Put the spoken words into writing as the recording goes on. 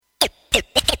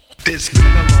It's been a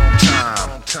long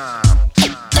time.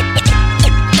 It's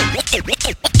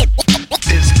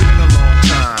been a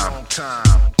long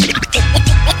time.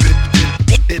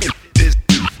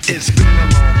 It's been a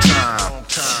long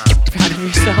time. Proud of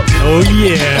yourself. Oh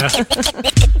yeah.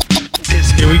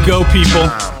 Here we go, people.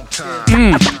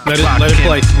 Let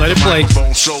it play.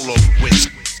 Solo with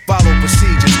follow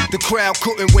procedures. The crowd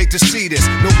couldn't wait to see this.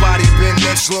 Nobody been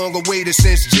this long awaited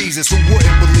since Jesus. Who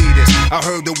wouldn't believe this? I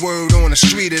heard the word on the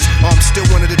street is I'm still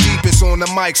one of the deepest on the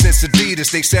mic since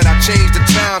Adidas. They said I changed the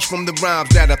times from the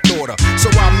rhymes that I thought of. So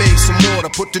I made some order,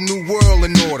 put the new world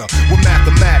in order. With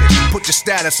mathematics, put your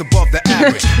status above the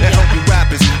average. And help you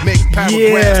rappers make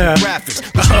paragraphs and graphics.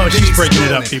 Oh, she's breaking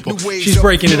it up, people. She's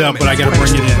breaking it up, but I gotta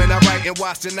bring it in.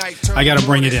 I gotta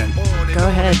bring it in. Go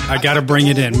ahead. I gotta bring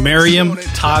it in. Miriam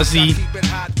Tazi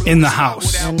in the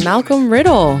house. And Malcolm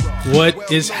Riddle.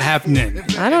 What is happening?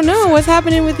 I don't know. What's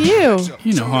happening with you?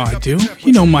 You know how I do.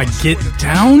 You know my get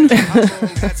down.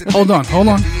 Hold on.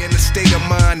 In the state of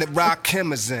mind that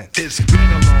Rakim is in. It's been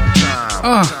a long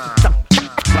time.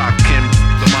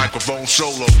 Rakim, the microphone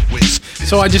solo with.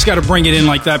 So I just got to bring it in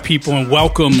like that, people, and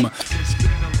welcome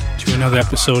to another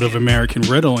episode of American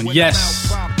Riddle. And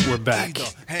yes, we're back.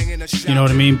 You know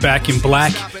what I mean? Back in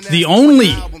black. The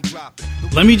only,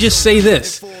 let me just say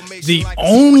this, the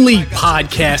only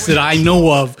podcast that I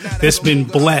know of that's been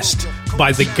blessed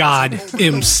by the God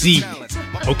Emcee.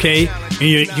 Okay?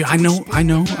 And I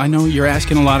know. You're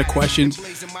asking a lot of questions.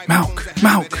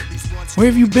 Malk, where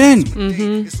have you been?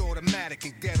 Mm-hmm.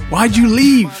 Why'd you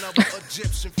leave?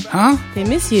 Huh? They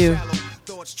miss you.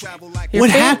 What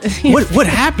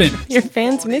happened? Your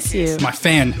fans miss you. My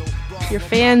fan. Your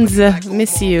fans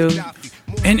miss you.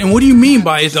 And what do you mean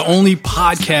by it's the only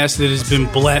podcast that has been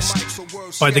blessed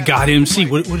by the God Emcee?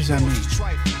 What does that mean?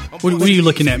 What are you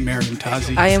looking at, Miriam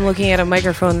Tazi? I am looking at a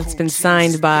microphone that's been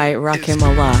signed by Rakim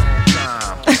Allah.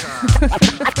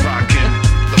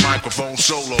 The microphone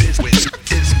solo with.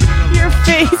 Your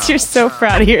face, you're so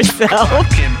proud of yourself.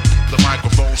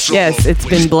 Yes, it's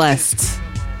been blessed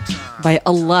by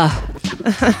Allah.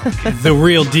 The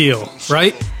real deal,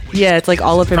 right? Yeah, it's like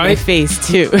all up in my face,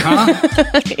 too. Huh?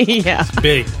 Yeah. It's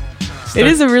big. It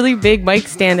is a really big mic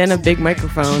stand and a big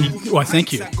microphone. Why,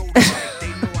 thank you.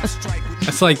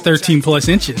 That's like 13 plus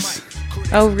inches.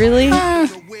 Oh, really?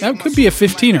 That could be a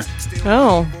 15er.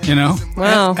 Oh. You know?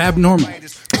 Wow. Abnormal.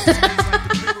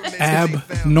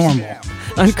 Abnormal.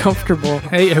 Uncomfortable.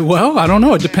 Hey, well, I don't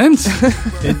know. It depends.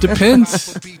 It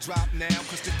depends.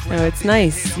 No, it's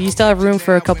nice. You still have room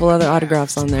for a couple other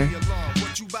autographs on there.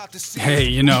 Hey,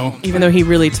 you know. Even though he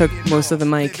really took most of the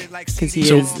mic because he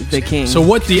is the king. So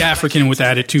what the African with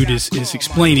attitude is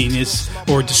explaining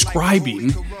or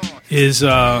describing is,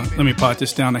 let me pot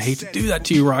this down. I hate to do that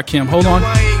to you, Rakim. Hold on.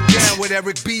 I ain't down with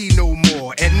Eric B no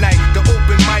more. At night, the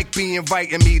open mic be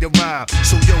inviting me to rhyme.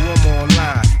 So yo, I'm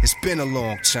online. It's been a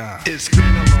long time. It's been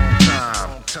a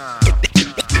long time.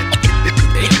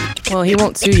 Well, he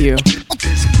won't sue you.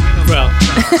 Well,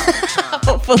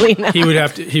 hopefully not. He would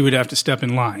have to step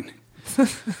in line.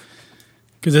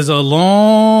 Because there's a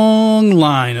long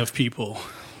line of people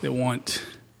that want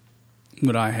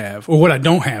what I have, or what I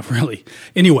don't have, really.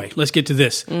 Anyway, let's get to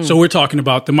this. So we're talking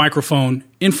about the microphone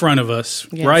in front of us,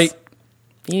 yes. Right?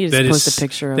 You need to post a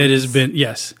picture of it. That has been,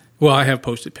 yes. Well, I have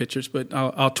posted pictures, but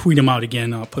I'll tweet them out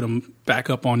again. I'll put them back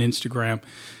up on Instagram.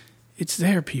 It's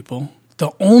there, people.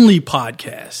 The only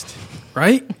podcast,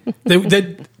 right?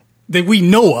 that we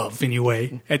know of,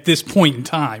 anyway, at this point in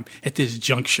time, at this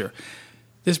juncture,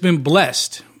 that's been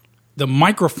blessed. The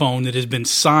microphone that has been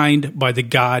signed by the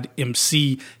God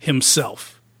Emcee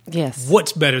himself. Yes.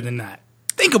 What's better than that?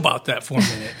 Think about that for a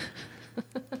minute.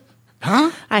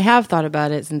 Huh? I have thought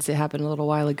about it since it happened a little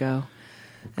while ago.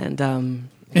 And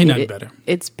ain't nothing better.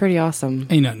 It's pretty awesome.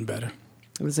 Ain't nothing better.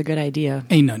 It was a good idea.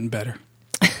 Ain't nothing better.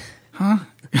 Huh?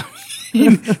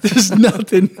 There's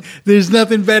nothing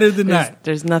better than that.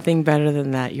 There's nothing better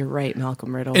than that. You're right,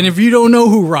 Malcolm Riddle. And if you don't know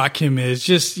who Rakim is,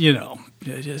 just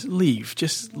leave.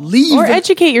 Just leave. Or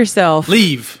educate yourself.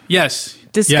 Leave. Yes.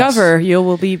 Discover. Yes. You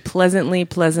will be pleasantly and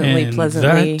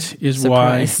that is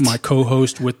surprised. Why my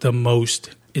co-host with the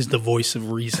most is the voice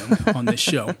of reason on this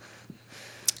show.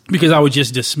 Because I would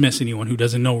just dismiss anyone who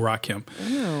doesn't know Rakim.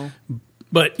 Oh.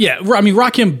 But yeah, I mean,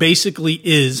 Rakim basically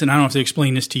is, and I don't have to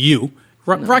explain this to you,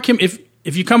 Rakim,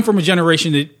 if you come from a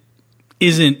generation that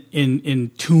isn't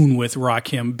in tune with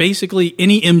Rakim, basically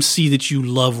any MC that you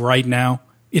love right now,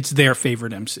 it's their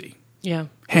favorite MC. Yeah.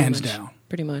 Hands down.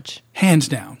 Pretty much. Hands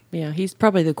down. Yeah, he's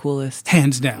probably the coolest.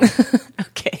 Hands down.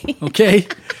 Okay. Okay?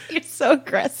 You're so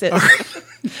aggressive.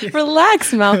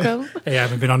 Relax, Malcolm. Hey, I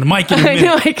haven't been on the mic in a minute. I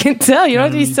know, I can tell. You don't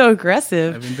have to be so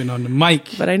aggressive. I haven't been on the mic.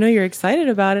 But I know you're excited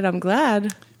about it. I'm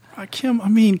glad. Rakim, I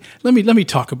mean, let me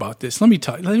talk about this. I went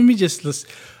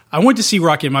to see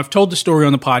Rakim. I've told the story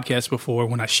on the podcast before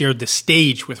when I shared the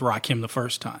stage with Rakim the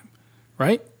first time,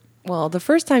 right? Well, the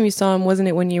first time you saw him, wasn't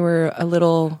it when you were a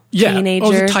little teenager? I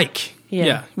was a tyke.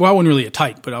 Yeah. Well, I wasn't really a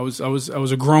tyke, but I was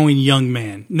a growing young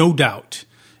man. No doubt.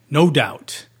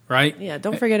 Right? Yeah,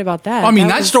 don't forget about that. I mean,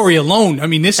 that story alone. I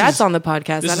mean, that's on the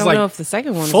podcast. I don't know if the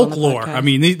second one folklore. On the podcast. I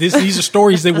mean, these are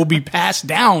stories that will be passed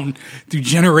down through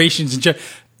generations.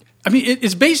 I mean,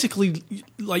 it's basically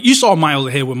like you saw Miles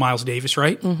Ahead with Miles Davis,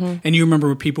 right? Mm-hmm. And you remember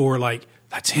when people were like,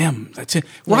 "That's him. That's it."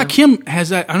 Yeah. Rakim has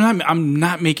that. I'm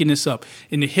not making this up.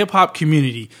 In the hip hop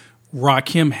community,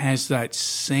 Rakim has that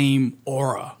same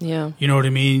aura. Yeah. You know what I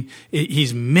mean?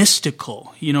 He's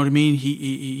mystical. You know what I mean?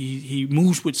 He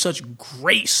moves with such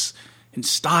grace and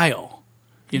style.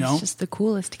 He's just the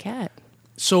coolest cat.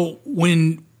 So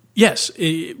when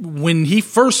he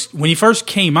first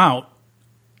came out,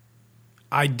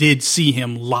 I did see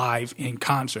him live in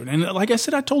concert. And like I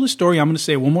said, I told this story. I'm going to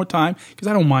say it one more time because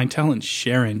I don't mind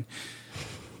sharing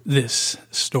this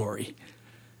story.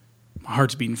 My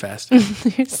heart's beating fast.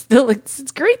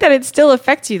 It's great that it still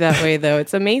affects you that way, though.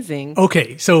 It's amazing.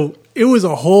 Okay, so it was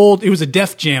a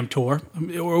Def Jam tour.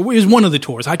 It was one of the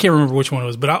tours. I can't remember which one it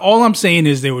was, but all I'm saying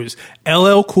is there was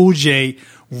LL Cool J,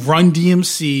 Run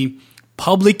DMC,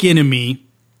 Public Enemy,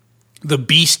 the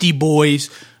Beastie Boys,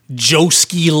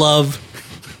 Joe-Ski Love.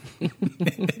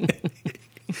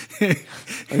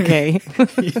 Okay.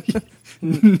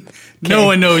 No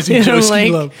one knows who Joe-Ski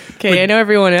Love. Okay, I know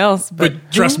everyone else,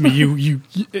 but trust me,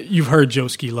 you've heard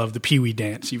Joe-Ski Love, the Pee Wee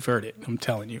dance. You've heard it. I'm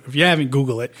telling you. If you haven't,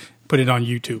 Google it. Put it on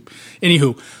YouTube.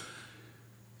 Anywho,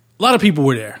 a lot of people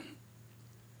were there,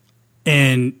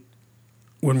 and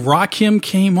when Rakim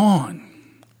came on,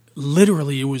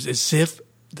 literally, it was as if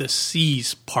the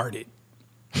seas parted.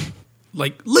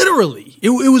 Like, literally. It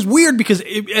was weird because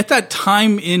at that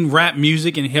time in rap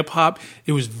music and hip hop,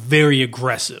 it was very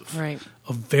aggressive. Right.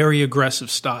 A very aggressive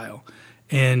style.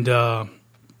 And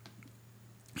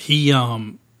he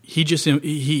just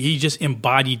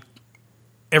embodied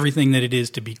everything that it is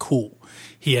to be cool.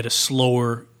 He had a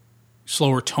slower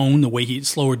tone,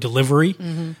 slower delivery.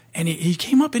 Mm-hmm. And he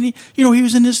came up and he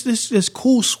was in this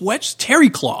cool terry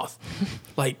cloth,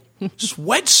 like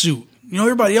sweatsuit.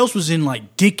 Everybody else was in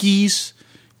like Dickies,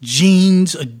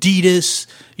 jeans, Adidas.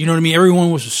 You know what I mean?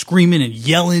 Everyone was screaming and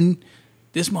yelling.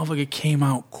 This motherfucker came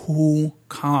out cool,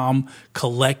 calm,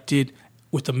 collected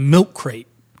with a milk crate,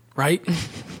 right?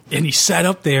 And he sat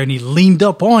up there and he leaned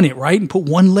up on it, right? And put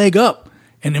one leg up.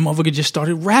 And the motherfucker just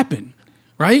started rapping,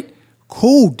 right?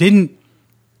 Cool. Didn't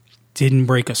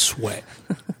break a sweat.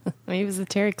 He was a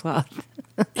terry cloth.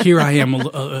 Here I am,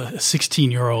 a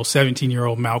 16-year-old,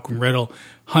 17-year-old Malcolm Riddle,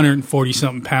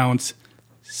 140-something pounds,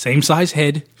 same size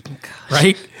head,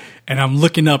 right? And I'm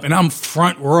looking up, and I'm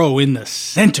front row in the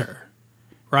center,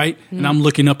 right? Mm. And I'm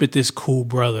looking up at this cool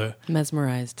brother.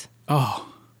 Mesmerized.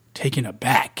 Oh, taken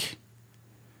aback.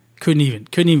 Couldn't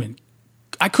even.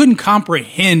 I couldn't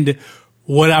comprehend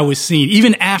what I was seeing,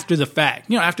 even after the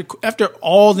fact. After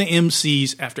all the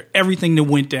MCs, after everything that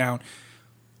went down.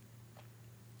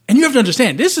 And you have to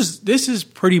understand, this is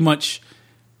pretty much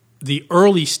the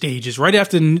early stages, right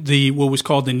after what was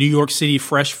called the New York City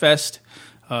Fresh Fest.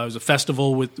 It was a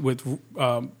festival with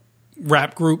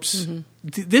rap groups. Mm-hmm.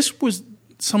 This was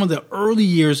some of the early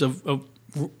years of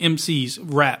MC's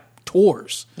rap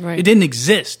tours. Right. It didn't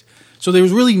exist. So there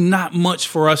was really not much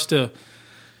for us to,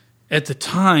 at the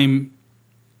time,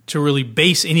 to really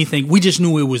base anything. We just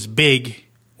knew it was big.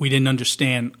 We didn't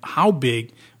understand how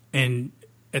big and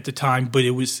at the time, but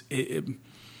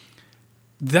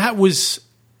that was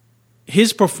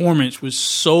his performance was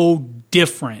so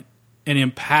different and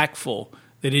impactful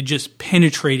that it just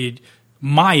penetrated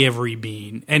my every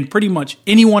being. And pretty much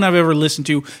anyone I've ever listened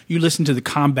to, you listen to the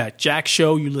Combat Jack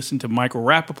show, you listen to Michael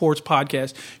Rappaport's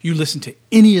podcast, you listen to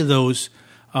any of those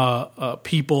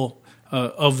people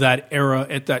of that era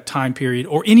at that time period,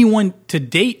 or anyone to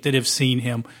date that have seen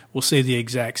him will say the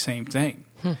exact same thing.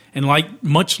 And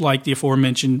much like the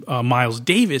aforementioned Miles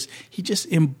Davis, he just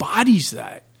embodies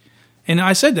that. And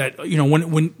I said that,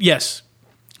 when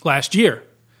last year,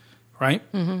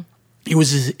 right? Mm-hmm. It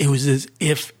was as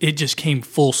if it just came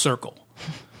full circle.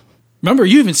 Remember,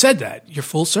 you even said that you're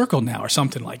full circle now, or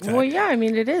something like that. Well, yeah, I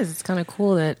mean, it is. It's kind of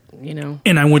cool that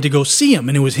And I went to go see him,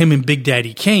 and it was him and Big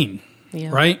Daddy Kane,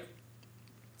 right?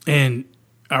 And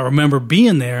I remember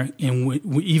being there, and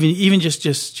we even just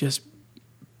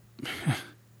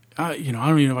I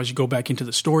don't even know if I should go back into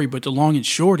the story, but the long and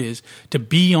short is to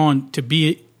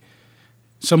be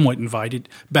somewhat invited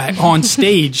back on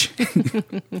stage.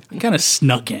 I kind of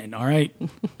snuck in, all right?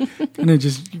 Kind of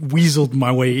just weaseled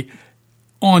my way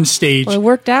on stage. Well, it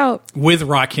worked out. With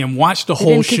Rakim, watched the They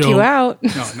whole didn't show. kick you out.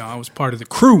 No, I was part of the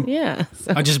crew. Yeah.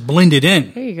 So. I just blended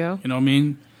in. There you go. You know what I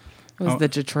mean? It was the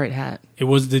Detroit hat. It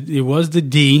was the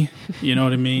D, you know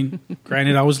what I mean?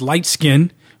 Granted, I was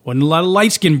light-skinned. Wasn't a lot of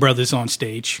light-skinned brothers on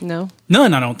stage. No?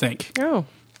 None, I don't think. Oh.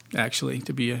 Actually,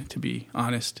 to be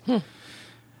honest. So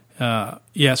I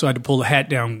had to pull the hat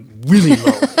down really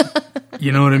low.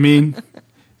 You know what I mean?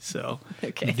 So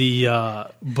Okay.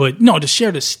 to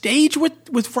share the stage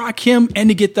with Rakim and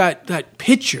to get that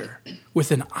picture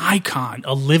with an icon,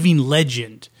 a living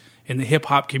legend in the hip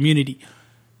hop community.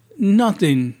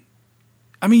 Nothing.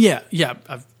 I mean, yeah.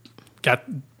 I've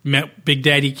met Big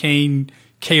Daddy Kane,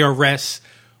 KRS,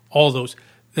 all those.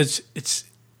 It's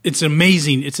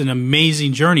amazing. It's an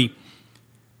amazing journey.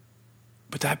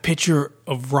 But that picture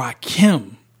of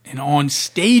Rakim and on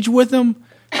stage with him,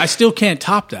 I still can't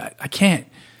top that. I can't.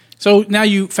 So now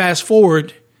you fast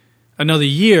forward another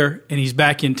year and he's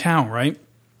back in town, right?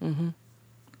 Mm-hmm.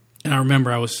 And I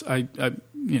remember I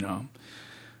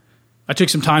took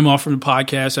some time off from the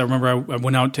podcast. I remember I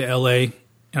went out to LA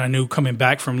and I knew coming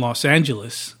back from Los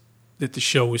Angeles that the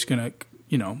show was going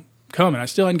to, come. And I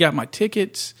still hadn't got my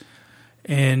tickets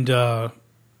and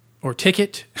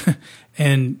ticket.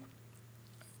 And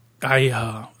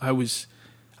I was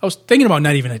thinking about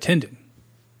not even attending.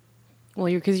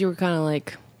 Well, because you were kind of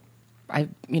like,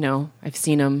 I've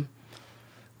seen him.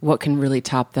 What can really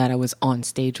top that? I was on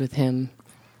stage with him,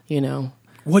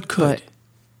 What could?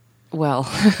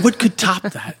 What could top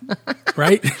that?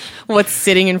 Right? What's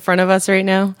sitting in front of us right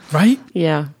now? Right?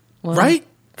 Yeah. Well, right?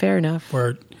 Fair enough.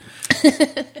 Word.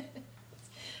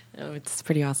 Oh, it's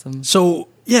pretty awesome. So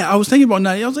I was thinking about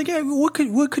that. I was like, what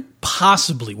could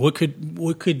possibly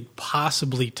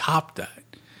top that?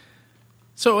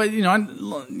 So I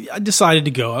decided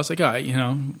to go. I was like, all right,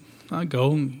 I'll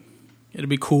go. It'll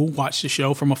be cool. Watch the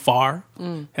show from afar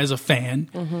as a fan.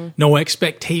 Mm-hmm. No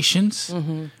expectations,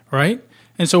 right?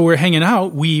 And so we're hanging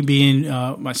out. We being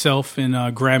myself and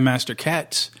Grandmaster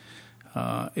Katz,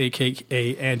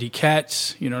 a.k.a. Andy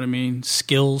Katz. You know what I mean?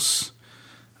 Skills.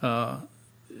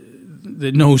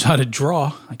 That knows how to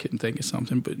draw. I couldn't think of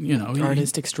something, but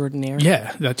artist extraordinaire.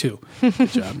 Yeah, that too. Good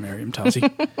job, Miriam Tuzzi.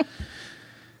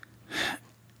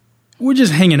 We're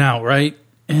just hanging out, right?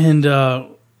 And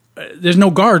there's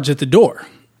no guards at the door.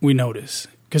 We notice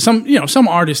because some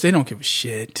artists, they don't give a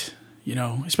shit.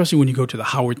 Especially when you go to the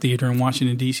Howard Theater in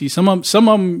Washington D.C. Some of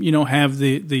them, have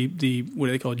the what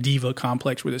do they call it, diva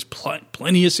complex, where there's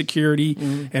plenty of security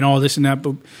and all this and that.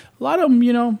 But a lot of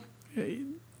them,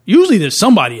 usually there's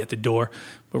somebody at the door,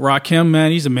 but Rakim,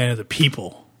 man, he's a man of the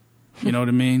people. You know what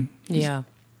I mean? Yeah.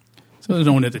 So there's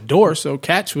no one at the door. So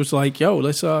Katz was like, "Yo,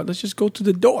 let's just go to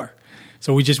the door."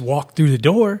 So we just walked through the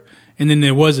door, and then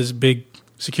there was this big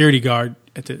security guard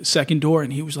at the second door,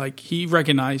 and he was like, he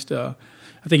recognized.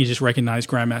 I think he just recognized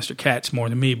Grandmaster Katz more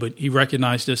than me, but he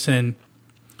recognized us and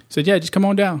said, "Yeah, just come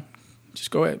on down.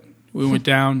 Just go ahead." We went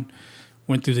down,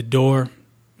 went through the door.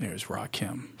 There's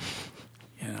Rakim.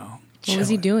 What was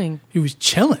he doing? He was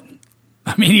chilling.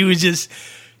 I mean, he was just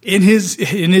in his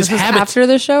habits. After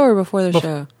the show or before the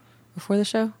show? Before the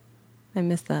show? I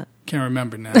missed that. Can't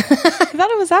remember now. I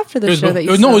thought it was after the show that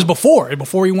you saw. No, it was before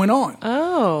he went on.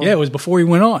 Oh. Yeah, it was before he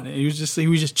went on. He was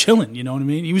just chilling, you know what I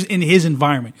mean? He was in his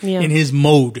environment, in his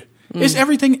mode. It's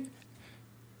everything.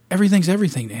 Everything's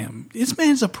everything to him. This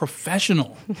man's a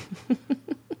professional.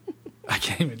 I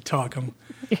can't even talk. I'm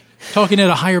talking at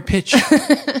a higher pitch.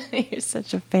 You're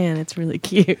such a fan. It's really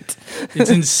cute. It's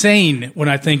insane when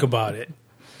I think about it.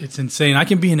 It's insane. I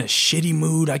can be in a shitty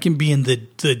mood. I can be in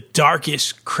the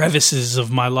darkest crevices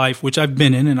of my life, which I've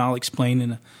been in, and I'll explain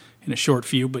in a short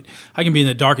few. But I can be in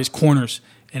the darkest corners,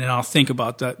 and then I'll think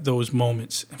about those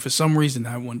moments. And for some reason,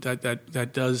 that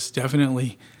does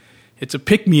definitely. It's a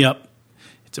pick me up.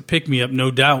 It's a pick me up, no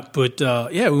doubt. But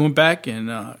we went back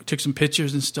and took some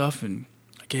pictures and stuff, and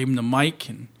I gave him the mic,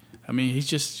 and I mean, he's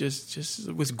just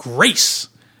with grace.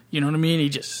 You know what I mean? He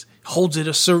just holds it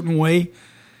a certain way.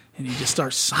 And he just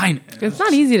starts signing. It's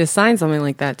not easy to sign something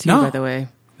like that, too, by the way.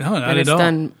 No, not and at all. It's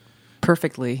done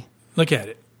perfectly. Look at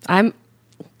it. I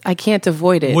can't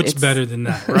avoid it. What's better than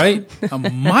that, right? A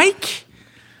mic?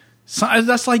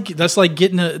 That's like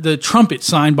getting the trumpet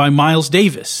signed by Miles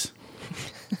Davis.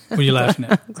 What are you laughing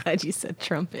at? I'm glad you said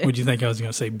trumpet. What do you think I was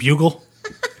going to say? Bugle?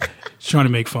 She's trying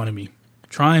to make fun of me.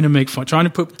 Trying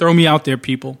to throw me out there,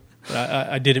 people. But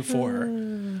I did it for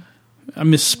her. I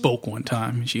misspoke one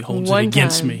time, and she holds it One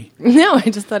against time. me. No, I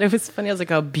just thought it was funny. I was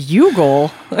like, a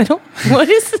bugle? I don't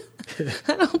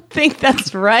think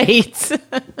that's right.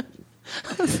 I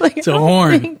was like, It's a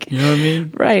horn. You know what I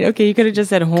mean? Right. Okay, you could have just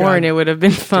said horn. God It would have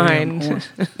been fine.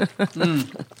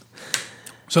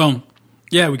 So,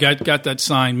 yeah, we got that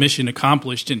sign, mission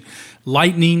accomplished, and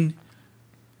lightning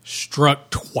struck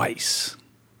twice.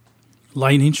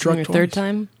 Lightning struck Your twice. third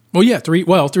time? Well, yeah, three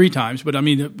times. But I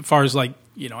mean, as far as like,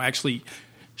 actually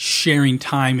sharing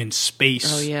time and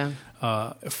space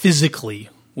physically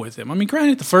with him. I mean,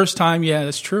 granted, the first time, yeah,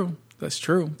 that's true. That's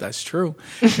true.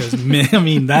 Because, I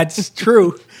mean, that's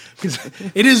true. Because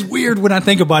it is weird when I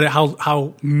think about it,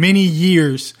 how many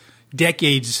years,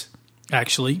 decades,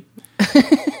 actually.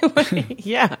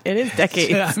 Yeah, it is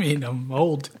decades. I mean, I'm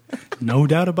old. No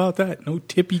doubt about that. No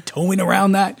tippy-toeing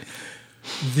around that.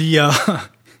 The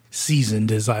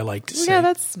seasoned, as I like to say. Yeah,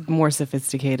 that's more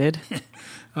sophisticated.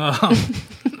 No,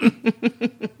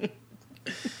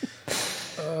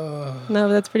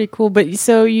 that's pretty cool. But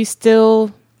so you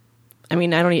still, I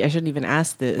mean, I shouldn't even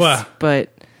ask this,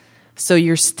 but so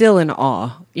you're still in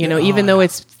awe, even though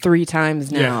it's 3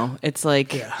 times now. It's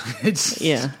like,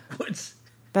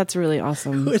 that's really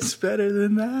awesome. What's better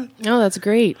than that? No, that's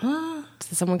great. So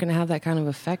someone can have that kind of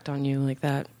effect on you like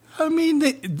that. I mean,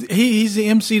 he's the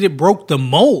MC that broke the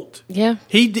mold. Yeah.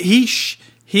 Because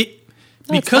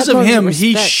of him,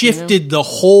 he shifted the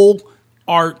whole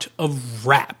art of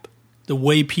rap, the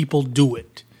way people do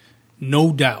it,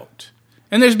 no doubt.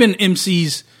 And there's been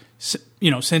MCs,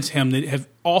 since him that have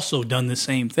also done the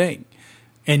same thing.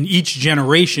 And each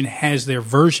generation has their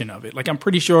version of it. Like, I'm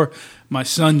pretty sure my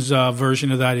son's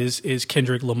version of that is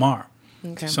Kendrick Lamar.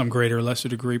 Okay. To some greater or lesser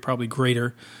degree, probably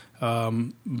greater.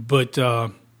 But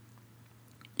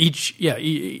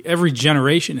every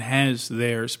generation has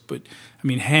theirs. But, I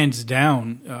mean, hands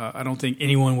down, I don't think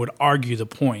anyone would argue the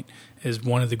point as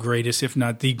one of the greatest, if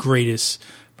not the greatest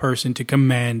person to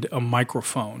command a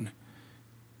microphone.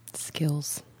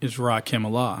 Skills. Is Rakim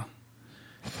Allah.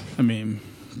 I mean,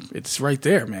 it's right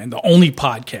there, man. The only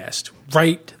podcast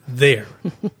right there.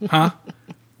 Huh?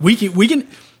 We can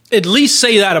at least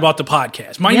say that about the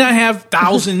podcast. Might not have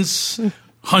thousands,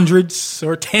 hundreds,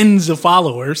 or tens of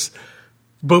followers,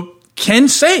 but can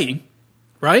say,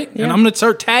 right? Yeah. And I'm going to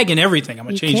start tagging everything. I'm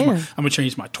going to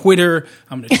change my Twitter.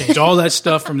 I'm going to change all that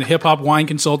stuff from the Hip Hop Wine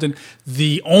Consultant.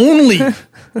 The only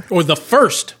or the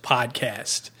first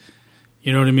podcast,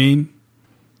 you know what I mean,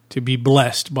 to be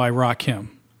blessed by Rakim.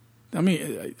 I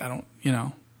mean, I don't,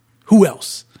 who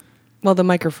else? Well, the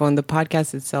microphone, the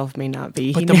podcast itself may not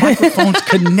be. But the microphone's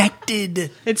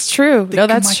connected. It's true. No,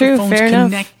 that's true. Fair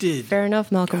connected. Enough. Fair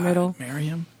enough, Malcolm Riddle.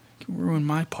 Miriam, you can ruin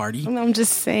my party. I'm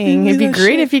just saying, it'd be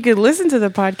great if you could listen to the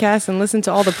podcast and listen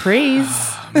to all the praise.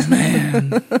 Oh,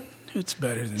 man, it's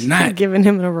better than that. Giving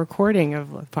him a recording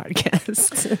of the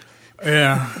podcast.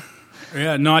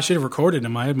 Yeah, no, I should have recorded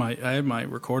him. I had my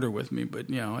recorder with me,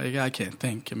 but I can't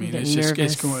think. I mean, it's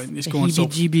going so.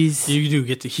 Heebie-jeebies. You do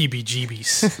get the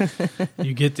heebie-jeebies.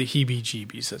 You get the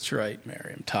heebie-jeebies. That's right,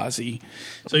 Miriam Tazi.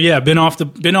 So yeah, been off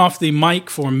the mic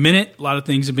for a minute. A lot of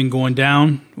things have been going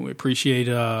down. We appreciate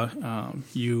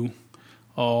you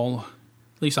all.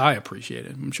 At least I appreciate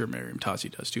it. I'm sure Miriam Tazi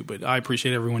does too. But I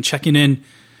appreciate everyone checking in,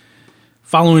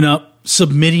 following up,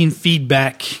 submitting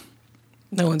feedback.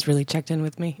 No one's really checked in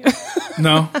with me.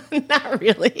 No, not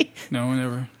really. No one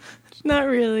ever. Not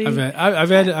really. I've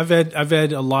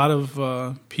had a lot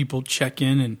of people check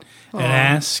in and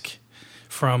ask,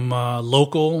 from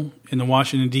local in the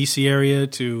Washington D.C. area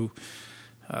to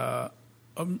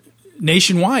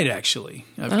nationwide. Actually,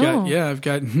 I've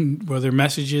gotten whether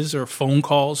messages or phone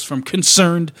calls from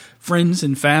concerned friends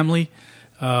and family.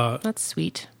 That's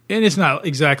sweet. And it's not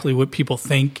exactly what people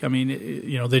think. I mean,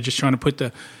 they're just trying to put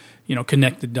the.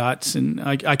 Connect the dots, and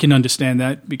I can understand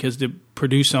that, because to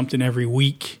produce something every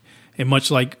week, and much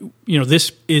like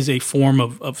this is a form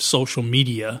of social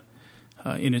media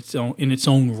in its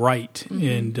own right, mm-hmm.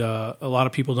 And a lot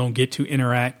of people don't get to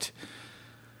interact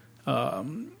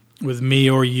with me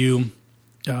or you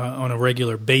on a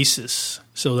regular basis,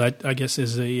 so that I guess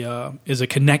is a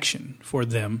connection for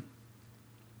them.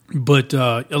 But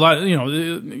a lot,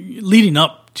 leading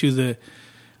up to the.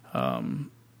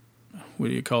 What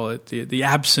do you call it? The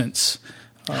absence.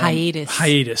 Hiatus.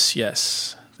 Hiatus,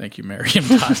 yes. Thank you, Miriam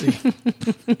Tazi.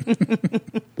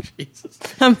 Jesus.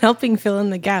 I'm helping fill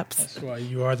in the gaps. That's why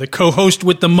you are the co-host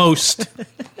with the most.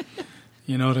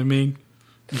 You know what I mean?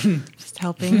 Just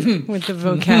helping with the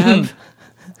vocab.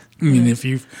 I mean, if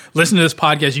you've listened to this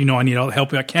podcast, I need all the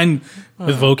help I can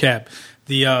with vocab.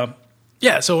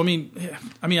 So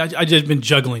I just been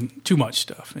juggling too much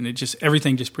stuff, and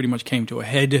everything just pretty much came to a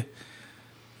head.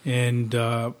 And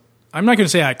I'm not going to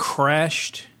say I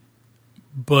crashed,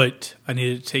 but I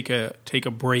needed to take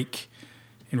a break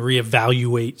and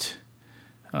reevaluate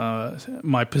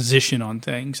my position on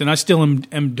things, and I still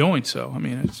am doing so. I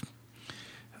mean, it's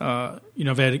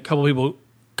I've had a couple people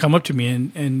come up to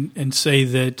me and say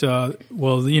that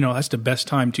well, that's the best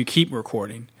time to keep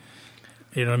recording.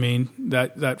 You know what I mean?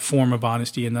 That form of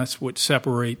honesty, and that's what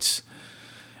separates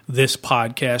this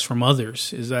podcast from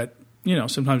others. Is that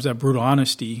sometimes that brutal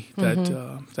honesty,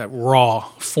 that raw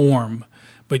form.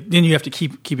 But then you have to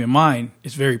keep in mind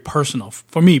it's very personal.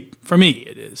 For me,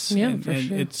 it is. Yeah, and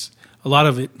sure. It's a lot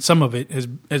of it. Some of it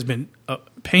has been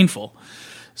painful.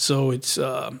 So it's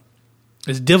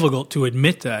difficult to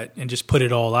admit that and just put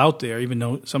it all out there, even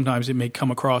though sometimes it may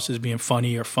come across as being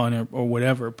funny or fun or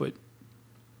whatever. But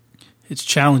it's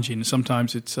challenging, and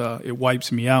sometimes it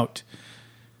wipes me out.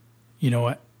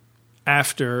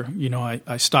 After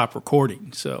I stop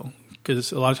recording. So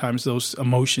because a lot of times those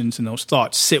emotions and those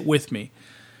thoughts sit with me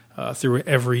through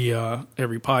every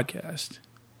podcast.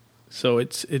 So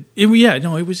it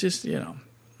was just I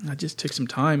just took some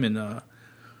time, and I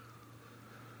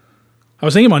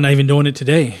was thinking about not even doing it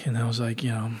today, and I was like,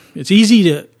 it's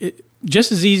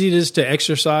just as easy as to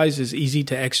exercise is easy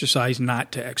to exercise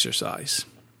not to exercise.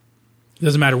 It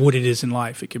doesn't matter what it is in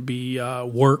life. It could be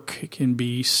work, it can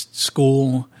be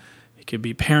school, it could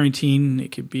be parenting,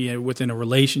 it could be within a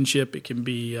relationship, it can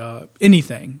be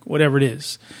anything, whatever it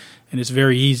is. And it's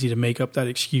very easy to make up that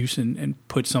excuse and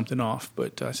put something off.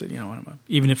 But I said,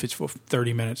 even if it's for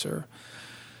 30 minutes or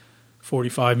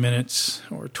 45 minutes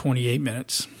or 28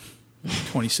 minutes,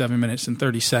 27 minutes and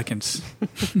 30 seconds,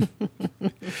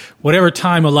 whatever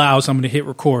time allows, I'm going to hit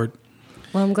record.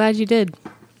 Well, I'm glad you did.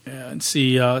 And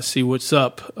see what's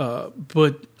up.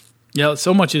 But yeah,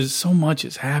 so much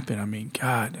has happened. I mean,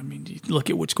 God, you look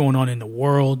at what's going on in the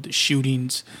world, the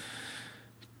shootings,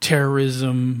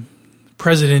 terrorism,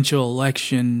 presidential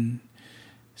election,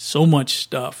 so much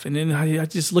stuff. And then I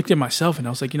just looked at myself and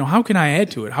I was like, how can I add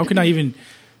to it? How can I even,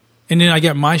 and then I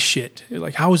got my shit.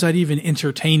 Like, how is that even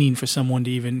entertaining for someone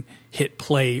to even hit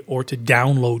play or to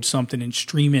download something and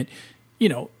stream it,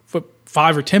 for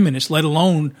 5 or 10 minutes, let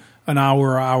alone an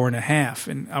hour or hour and a half.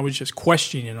 And I was just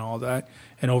questioning all that.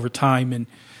 And over time, and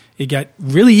it got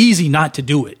really easy not to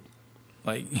do it.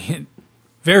 Like,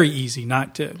 very easy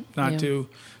not to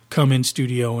come in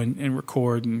studio and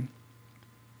record and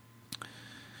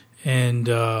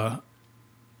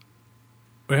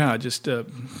just.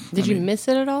 Did you miss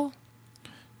it at all?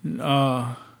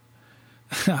 Yeah,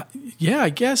 I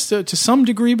guess to some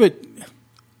degree, but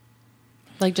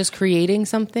like just creating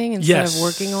something instead of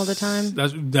working all the time.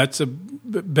 That's a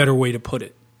better way to put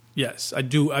it. Yes, I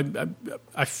do.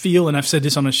 I feel, and I've said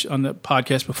this on the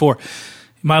podcast before.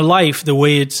 My life, the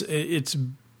way it's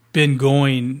been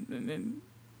going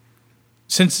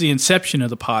since the inception of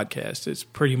the podcast, it's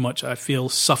pretty much, I feel,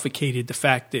 suffocated the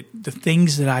fact that the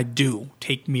things that I do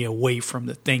take me away from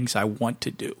the things I want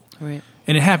to do. Right.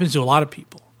 And it happens to a lot of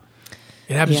people.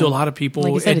 It happens to a lot of people.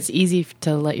 Like you said, it's easy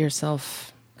to let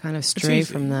yourself kind of stray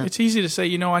from that. It's easy to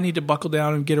say, I need to buckle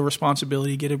down and get a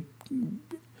responsibility, get a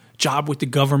job with the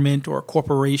government or a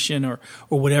corporation or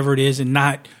whatever it is, and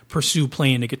not pursue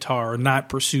playing the guitar or not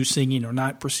pursue singing or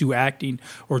not pursue acting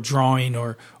or drawing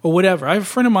or whatever. I have a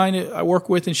friend of mine that I work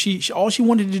with, and she all she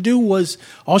wanted to do was,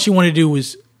 I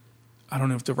don't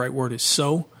know if the right word is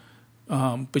sew,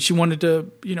 but she wanted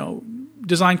to,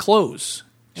 design clothes.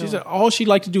 She said all she'd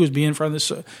like to do is be in front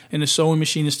of the sewing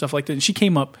machine and stuff like that. And she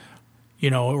came up,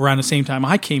 around the same time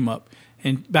I came up.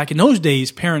 And back in those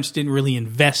days, parents didn't really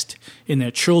invest in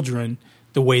their children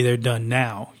the way they're done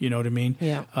now. You know what I mean?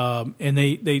 Yeah. And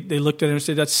they looked at her and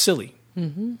said, that's silly.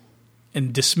 Mm-hmm.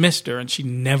 And dismissed her, and she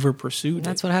never pursued it.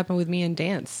 That's what happened with me in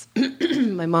dance.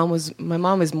 My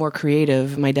mom is more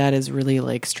creative. My dad is really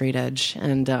like straight edge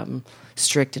and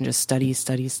strict and just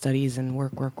studies and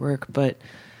work. But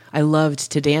I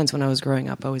loved to dance when I was growing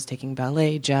up. I was taking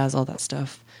ballet, jazz, all that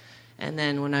stuff. And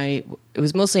then it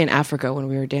was mostly in Africa when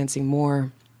we were dancing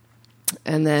more.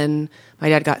 And then my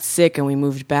dad got sick and we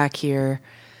moved back here.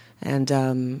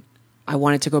 And I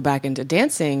wanted to go back into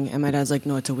dancing. And my dad's like,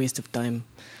 no, it's a waste of time,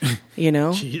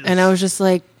 And I was just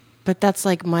like, but that's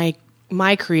like my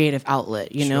creative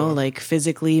outlet, Sure. like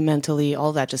physically, mentally,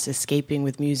 all that, just escaping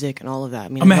with music and all of that. I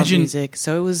mean, I love music.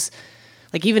 So it was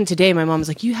like, even today, my mom's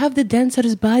like, you have the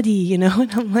dancer's body, And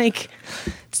I'm like,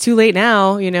 it's too late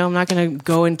now, I'm not going to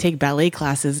go and take ballet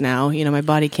classes now. My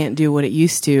body can't do what it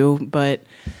used to, but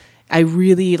I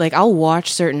really, I'll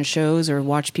watch certain shows or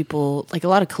watch people, a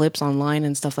lot of clips online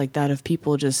and stuff like that of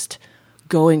people just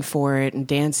going for it and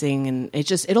dancing. And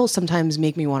it'll sometimes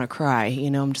make me want to cry.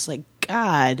 I'm just like,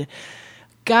 God,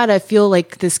 God, I feel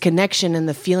like this connection and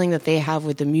the feeling that they have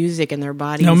with the music and their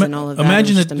bodies and all of that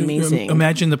is just amazing.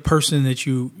 Imagine the person that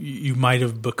you might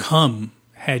have become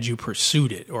had you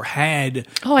pursued it, or had.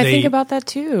 Oh, I think about that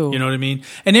too. You know what I mean?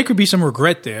 And there could be some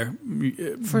regret there,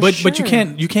 but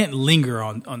you can't linger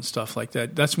on stuff like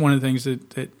that. That's one of the things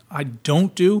that I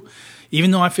don't do,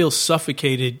 even though I feel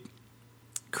suffocated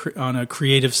on a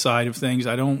creative side of things.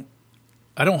 I don't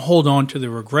hold on to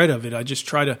the regret of it. I just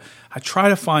try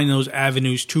to find those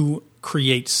avenues to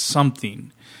create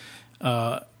something.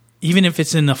 Even if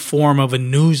it's in the form of a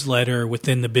newsletter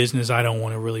within the business I don't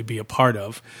want to really be a part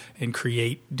of, and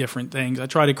create different things. I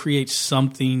try to create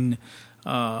something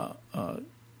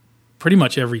pretty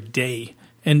much every day.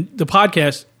 And the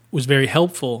podcast was very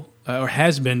helpful, or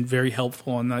has been very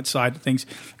helpful on that side of things,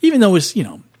 even though it's,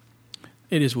 it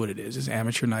is what it is. It's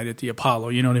amateur night at the Apollo.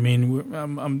 You know what I mean?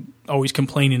 I'm always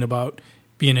complaining about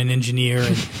being an engineer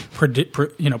and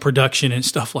production and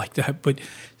stuff like that. But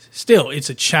still, it's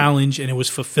a challenge, and it was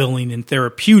fulfilling and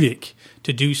therapeutic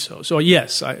to do so. So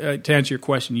yes, to answer your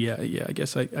question, yeah, I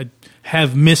guess I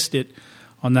have missed it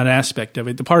on that aspect of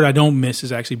it. The part I don't miss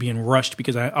is actually being rushed,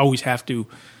 because I always have to,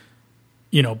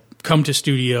 come to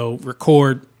studio,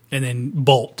 record, and then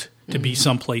bolt to be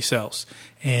someplace else.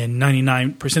 And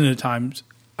 99% of the times,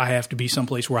 I have to be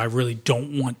someplace where I really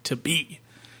don't want to be.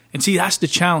 And see, that's the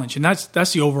challenge, and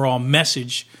that's the overall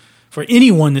message for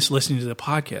anyone that's listening to the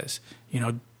podcast.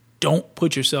 Don't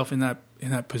put yourself in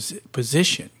that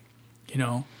position.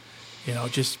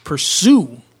 Just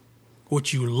pursue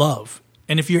what you love,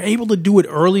 and if you're able to do it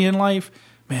early in life,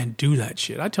 man, do that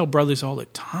shit. I tell brothers all the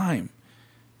time,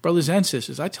 brothers and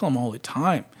sisters. I tell them all the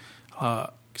time.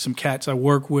 Some cats I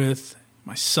work with,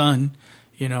 my son.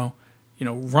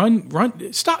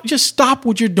 Run. Stop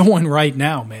what you're doing right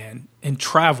now, man, and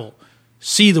travel,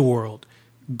 see the world,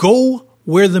 go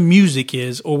where the music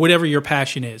is, or whatever your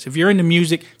passion is. If you're into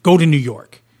music, go to New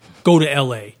York, go to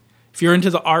LA. If you're into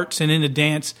the arts and into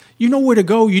dance, you know where to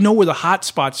go. You know where the hot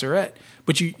spots are at.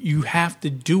 But you have to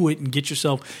do it and get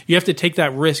yourself. You have to take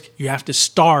that risk. You have to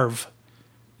starve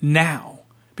now,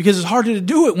 because it's harder to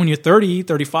do it when you're 30,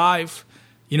 35.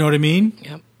 You know what I mean?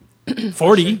 Yep.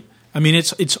 40. Sure. I mean,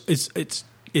 it's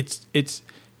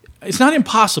not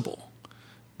impossible,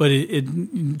 but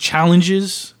it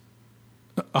challenges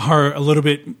are a little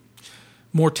bit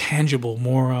more tangible,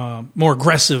 more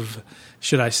aggressive,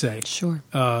 should I say? Sure.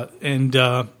 And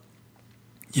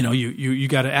you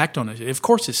got to act on it. Of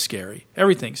course, it's scary.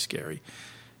 Everything's scary.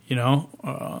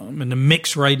 I'm in the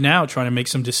mix right now, trying to make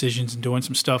some decisions and doing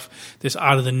some stuff that's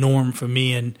out of the norm for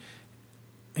me. And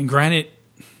granted,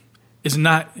 it's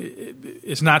not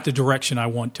the direction I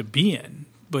want to be in,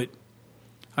 but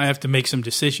I have to make some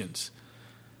decisions.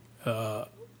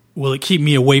 Will it keep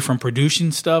me away from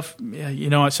producing stuff?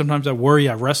 Yeah, sometimes I worry,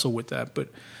 I wrestle with that, but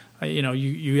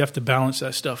you have to balance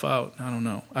that stuff out. I don't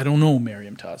know,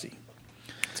 Miriam Tazi.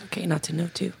 It's okay not to know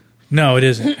too. No, it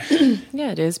isn't.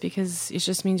 Yeah, it is, because it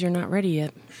just means you're not ready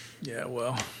yet. Yeah,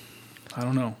 well, I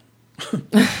don't know.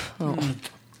 Oh.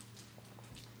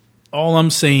 All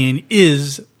I'm saying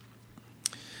is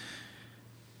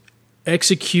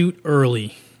execute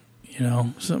early.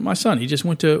 So my son, he just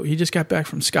got back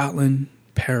from Scotland,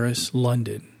 Paris,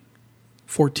 London,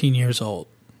 14 years old.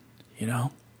 It's a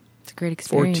great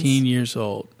experience. 14 years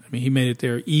old. I mean, he made it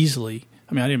there easily.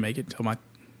 I mean, I didn't make it until I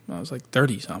was like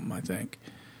 30-something, I think.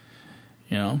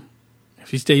 If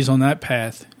he stays on that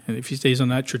path, and if he stays on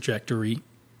that trajectory,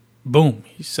 boom,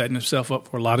 he's setting himself up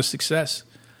for a lot of success.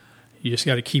 You just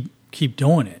got to keep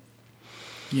doing it.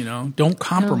 Don't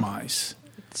compromise.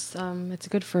 It's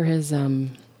good for his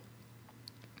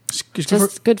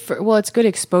It's good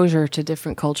exposure to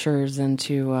different cultures, and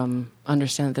to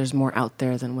understand that there's more out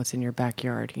there than what's in your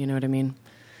backyard. You know what I mean?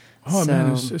 Oh,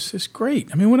 man, it's great.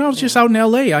 I mean, when I was just out in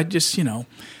L.A.,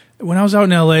 when I was out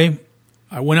in L.A.,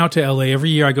 I went out to L.A. Every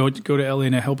year I go to L.A.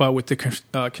 and I help out with the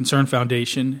Concern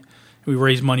Foundation. We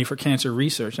raise money for cancer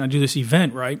research. And I do this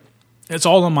event, right? It's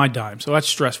all on my dime, so that's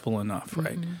stressful enough,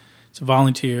 right? Mm-hmm. It's a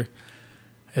volunteer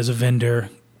as a vendor,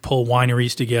 pull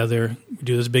wineries together. We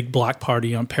do this big block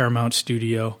party on Paramount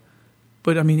Studio.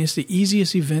 But, I mean, it's the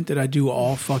easiest event that I do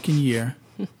all fucking year.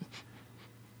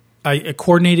 I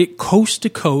coordinate it coast to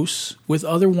coast with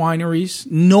other wineries.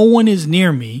 No one is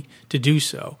near me to do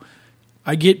so.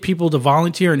 I get people to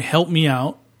volunteer and help me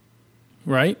out,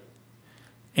 right?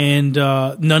 And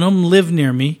none of them live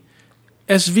near me.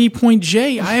 SV Point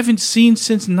J, I haven't seen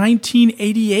since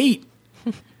 1988.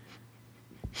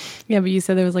 Yeah, but you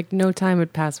said there was like no time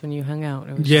had passed when you hung out.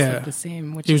 It was just like the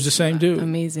same. He was the same dude.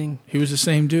 Amazing. He was the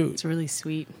same dude. It's really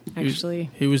sweet, actually.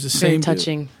 He was the same dude.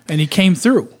 Touching. And he came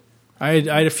through. I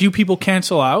had a few people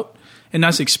cancel out, and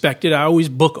that's expected. I always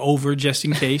book over just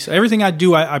in case. Everything I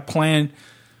do, I plan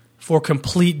for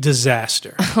complete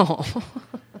disaster. Oh.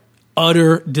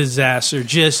 Utter disaster.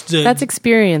 Just that's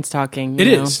experience talking. It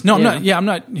is. No, I'm not. Yeah, I'm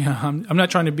not. I'm not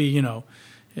trying to be,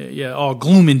 all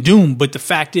gloom and doom. But the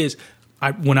fact is,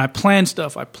 when I plan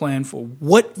stuff, I plan for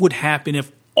what would happen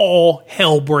if all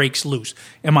hell breaks loose.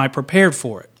 Am I prepared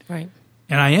for it? Right.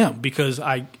 And I am, because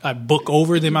I book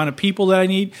over the amount of people that I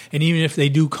need, and even if they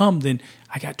do come, then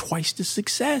I got twice the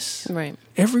success. Right.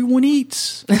 Everyone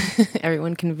eats.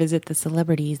 Everyone can visit the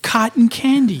celebrities. Cotton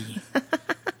candy.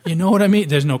 You know what I mean?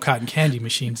 There's no cotton candy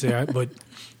machines there, but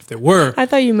if there were. I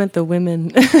thought you meant the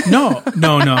women. No.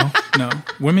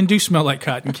 Women do smell like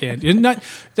cotton candy.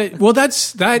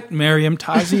 That Mariam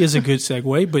Tazi is a good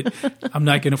segue, but I'm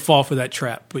not going to fall for that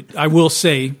trap. But I will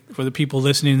say, for the people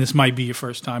listening, this might be your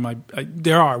first time.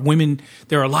 There are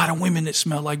a lot of women that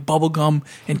smell like bubblegum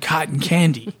and cotton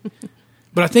candy.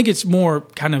 But I think it's more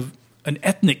kind of an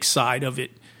ethnic side of it,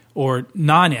 or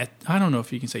I don't know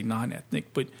if you can say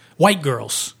non-ethnic, but white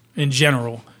girls in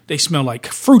general, they smell like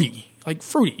fruity.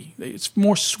 It's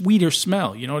more sweeter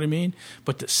smell, you know what I mean?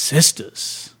 But the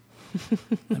sisters,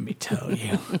 let me tell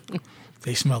you,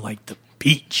 they smell like the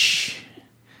beach.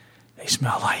 They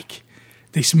smell like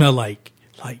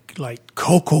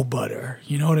cocoa butter,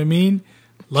 you know what I mean?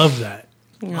 Love that.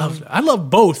 Love that. I love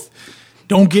both.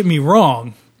 Don't get me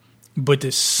wrong, but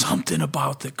there's something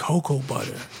about the cocoa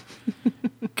butter.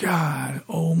 God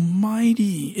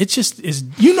almighty. It just is,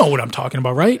 you know what I'm talking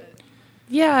about, right?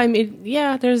 Yeah, I mean,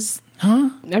 there's...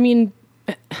 Huh? I mean,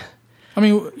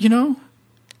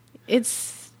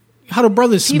 it's... How do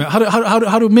brothers smell?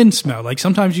 How do men smell? Like,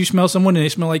 sometimes you smell someone and they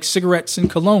smell like cigarettes and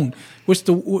cologne. What's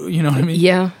the, you know what I mean?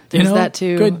 Yeah, there's that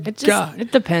too. Good God.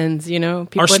 It depends, People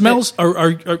our smells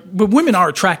but women are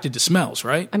attracted to smells,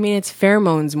 right? I mean, it's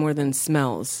pheromones more than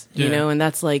smells, and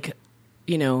that's like,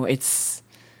 it's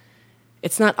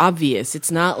not obvious.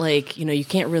 It's not like, you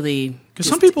can't really... Because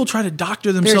some people try to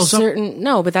doctor themselves up.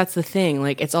 No, but that's the thing.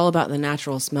 Like, it's all about the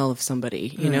natural smell of somebody,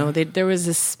 There was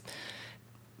this,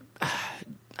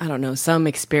 I don't know, some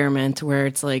experiment where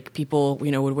it's like people,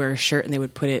 would wear a shirt and they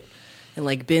would put it in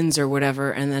like bins or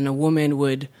whatever, and then a woman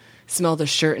would smell the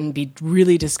shirt and be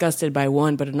really disgusted by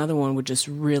one, but another one would just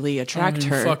really attract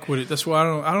her. Fuck with it. That's why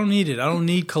I don't need it. I don't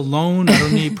need cologne. I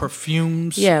don't need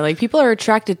perfumes. Yeah, like people are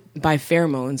attracted by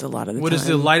pheromones a lot of the time. What is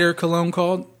the lighter cologne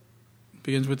called?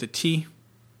 Begins with a T.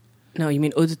 No, you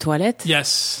mean eau de toilette?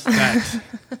 Yes,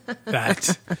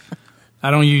 that. I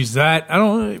don't use that.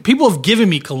 People have given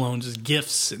me colognes as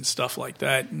gifts and stuff like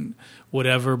that and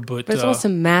whatever, but it's also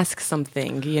mask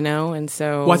something, and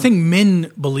so... Well, I think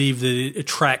men believe that it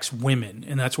attracts women,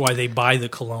 and that's why they buy the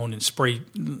cologne and spray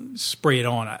it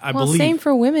on. I believe... same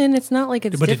for women. It's not like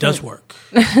it's But different. It does work.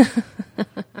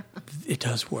 It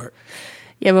does work.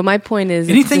 Yeah, but my point is...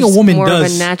 anything a woman more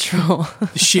does, of a natural...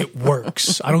 the shit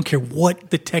works. I don't care what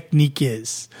the technique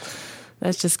is.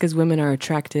 That's just because women are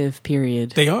attractive,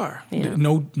 period. They are. Yeah.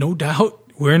 No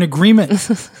doubt. We're in agreement.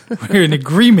 We're in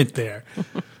agreement there.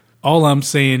 All I'm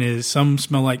saying is some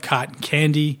smell like cotton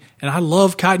candy, and I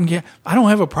love cotton candy. I don't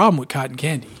have a problem with cotton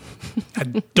candy. I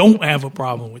don't have a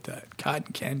problem with that.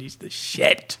 Cotton candy's the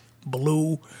shit.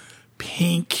 Blue,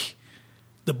 pink,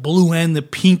 the blue and the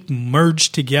pink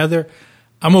merged together.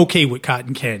 I'm okay with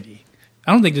cotton candy.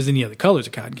 I don't think there's any other colors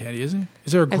of cotton candy, is there?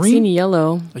 Is there a green? I've seen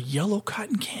yellow. A yellow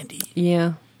cotton candy. Yeah,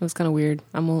 it was kind of weird.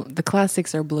 The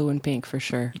classics are blue and pink for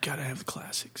sure. You gotta have the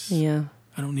classics. Yeah.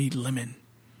 I don't need lemon.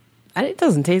 It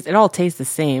doesn't taste... It all tastes the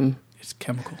same. It's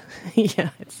chemical.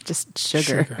 Yeah, it's just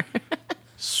sugar.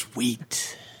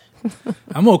 Sweet.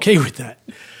 I'm okay with that.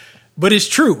 But it's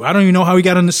true. I don't even know how we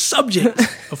got on the subject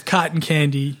of cotton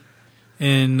candy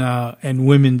and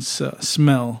women's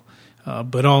smell.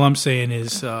 But all I'm saying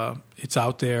is it's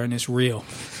out there and it's real.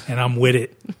 And I'm with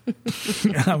it.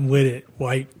 I'm with it.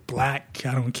 White, black,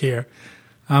 I don't care.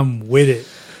 I'm with it.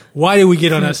 Why did we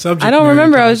get on that subject? I don't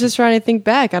remember. I was just trying to think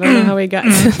back. I don't know how we got to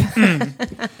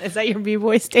that. Is that your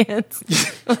b-boy stance?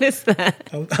 What is that?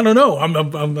 I don't know.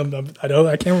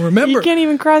 I can't remember. You can't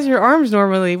even cross your arms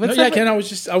normally. What's I can. I was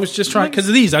just trying because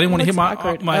of these. I didn't want to hit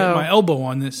my elbow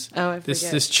on this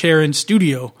this chair in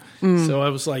studio. So I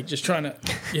was like just trying to,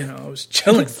 I was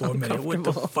chilling for a minute. What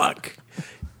the fuck?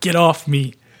 Get off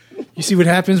me. You see what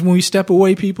happens when we step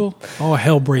away, people? Oh,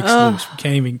 hell breaks loose. We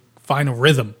can't even find a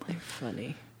rhythm. They're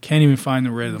funny. Can't even find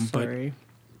the rhythm.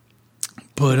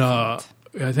 But I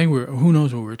think who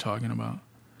knows what we were talking about?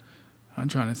 I'm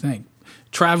trying to think.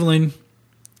 Traveling,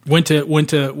 went to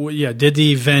did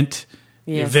the event.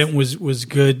 Yes. The event was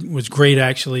good, was great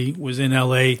actually, was in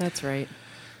LA. That's right.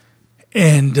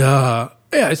 And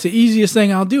Yeah, it's the easiest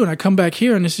thing I'll do. And I come back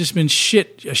here, and it's just been a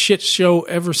shit show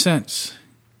ever since.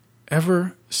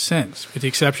 Ever since, with the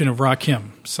exception of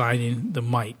Rakim signing the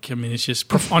mic. I mean, it's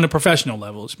just on a professional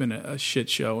level, it's been a shit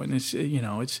show, and it's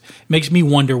it makes me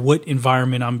wonder what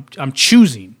environment I'm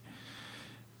choosing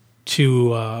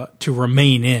to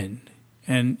remain in,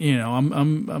 and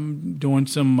I'm doing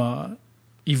some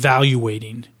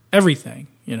evaluating everything.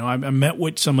 I met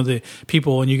with some of the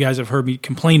people, and you guys have heard me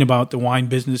complain about the wine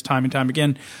business time and time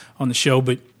again on the show,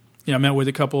 but. I met with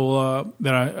a couple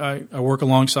that I work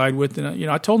alongside with, and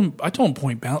I told them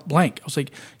point blank. I was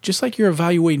like, just like you're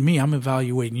evaluating me, I'm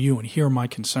evaluating you, and here are my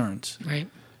concerns. Right.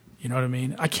 You know what I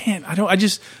mean? I've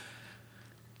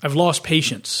lost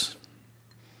patience,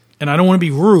 and I don't want to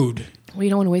be rude. Well, you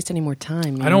don't want to waste any more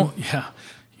time. I don't. Yeah,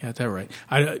 that's right.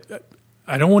 I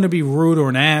don't want to be rude or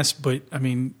an ass, but I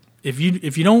mean, if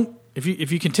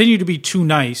you continue to be too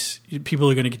nice,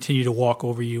 people are going to continue to walk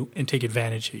over you and take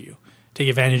advantage of you. Take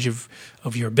advantage of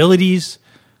your abilities,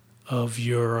 of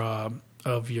your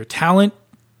talent.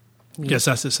 I guess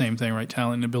that's the same thing, right?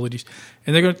 Talent and abilities,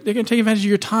 and they're gonna take advantage of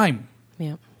your time.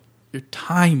 Yeah, your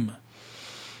time.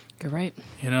 You're right.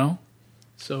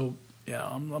 So yeah,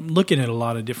 I'm looking at a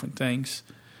lot of different things.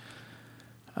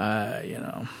 What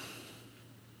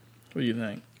do you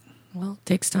think? Well, it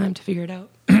takes time to figure it out.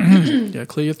 Yeah,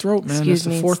 clear your throat, man. That's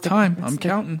the fourth time. I'm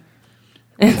counting.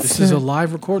 This is a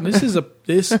live recording. This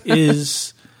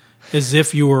is as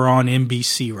if you were on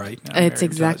NBC right now. It's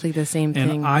exactly the same thing.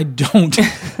 And I don't.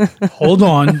 Hold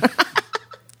on.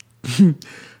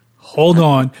 Hold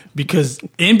on, because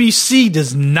NBC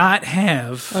does not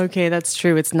have. Okay, that's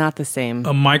true. It's not the same.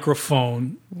 A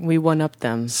microphone. We one-upped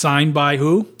them. Signed by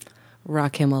who?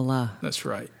 Rakim Allah. That's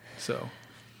right. So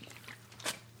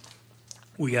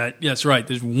that's right.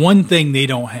 There's one thing they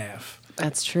don't have.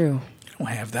 That's true. Don't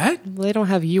have that. Well, they don't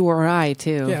have you or I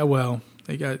too. Yeah, well,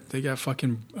 they got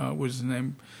fucking what's his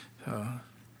name,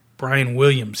 Brian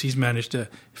Williams. He's managed to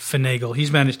finagle.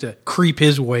 He's managed to creep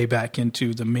his way back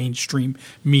into the mainstream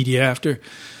media after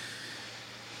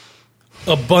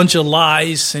a bunch of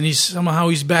lies, and he's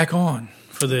back on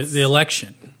for the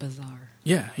election. Bizarre.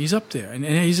 Yeah, he's up there, and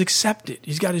he's accepted.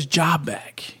 He's got his job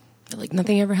back. Like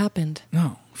nothing ever happened.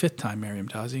 No. Fifth time, Miriam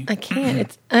Tazi. I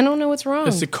can't. I don't know what's wrong.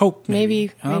 It's the Coke, maybe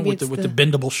with the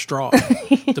bendable straw,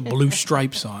 the blue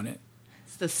stripes on it.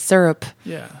 It's the syrup.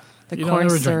 Yeah, the you corn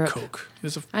don't ever syrup. drink Coke.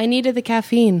 I needed the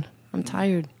caffeine. I'm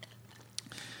tired.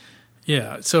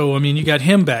 Yeah, so I mean, you got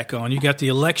him back on. You got the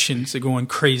elections that are going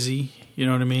crazy. You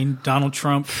know what I mean? Donald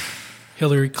Trump,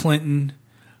 Hillary Clinton.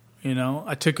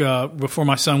 I took before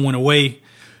my son went away.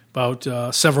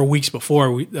 About several weeks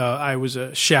before, I was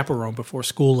a chaperone before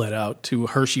school let out to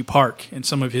Hershey Park, and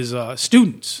some of his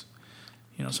students,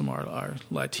 some of our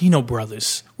Latino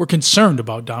brothers, were concerned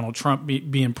about Donald Trump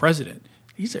being president.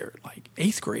 These are like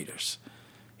 8th graders,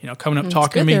 coming up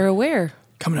talking to me. They're aware.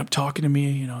 Coming up talking to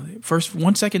me, first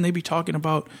 1 second they'd be talking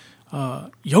about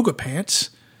yoga pants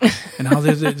and how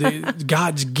they're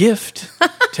God's gift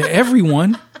to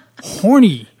everyone.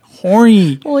 Horny.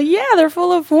 Well, yeah, they're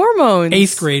full of hormones.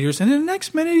 8th graders, and then the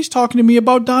next minute he's talking to me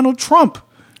about Donald Trump,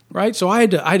 right? So I had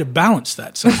to balance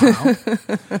that somehow.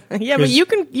 Yeah, but you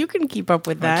can keep up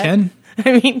with that. I can.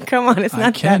 I mean, come on, it's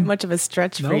not that much of a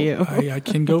stretch for you. I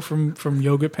can go from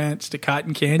yoga pants to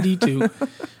cotton candy to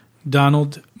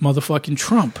Donald motherfucking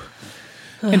Trump.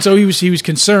 And so he was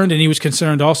concerned, and he was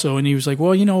concerned also, and he was like,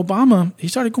 well, Obama, he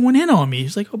started going in on me.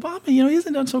 He's like, Obama, he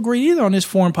hasn't done so great either on his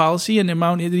foreign policy and the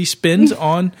amount that he spends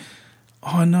on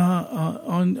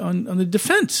the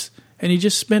defense. And he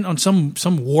just spent on some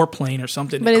warplane or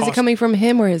something. But is it coming from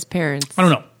him or his parents? I don't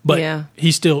know. But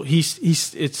he's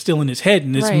it's still in his head,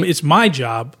 and it's my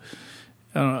job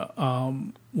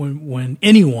when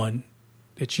anyone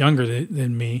that's younger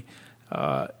than me,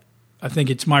 I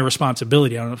think it's my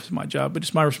responsibility. I don't know if it's my job, but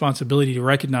it's my responsibility to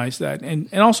recognize that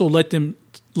and also let them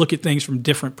look at things from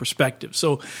different perspectives.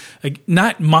 So,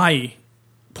 not my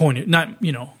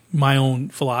my own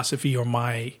philosophy or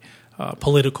my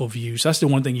political views. That's the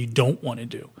one thing you don't want to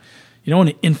do. You don't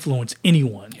want to influence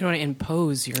anyone. You don't want to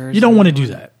impose yours. You don't want to do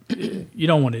that. You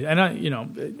don't want to. And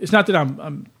it's not that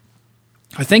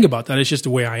I think about that. It's just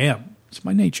the way I am. It's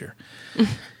my nature.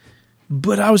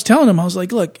 But I was telling him, I was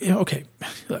like, look,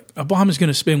 Obama's going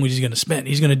to spend what he's going to spend.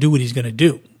 He's going to do what he's going to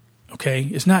do. Okay?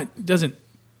 It doesn't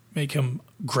make him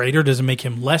greater, doesn't make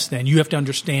him less than. You have to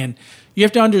understand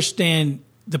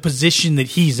the position that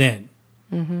he's in.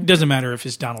 Mm-hmm. It doesn't matter if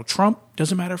it's Donald Trump,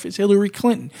 doesn't matter if it's Hillary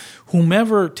Clinton.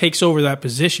 Whomever takes over that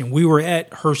position, we were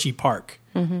at Hershey Park,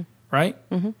 right?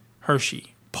 Mm-hmm.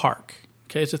 Hershey Park.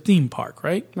 Okay, it's a theme park,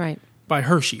 right? Right. By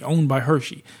Hershey, owned by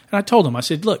Hershey. And I told him, I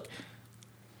said, look,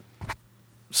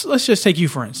 so let's just take you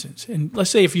for instance, and let's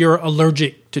say if you're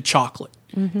allergic to chocolate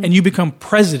and you become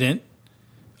president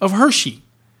of Hershey,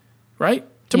 right?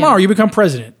 Tomorrow you become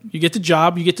president. You get the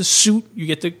job, you get the suit, you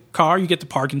get the car, you get the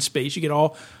parking space, you get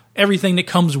everything that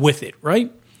comes with it,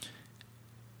 right?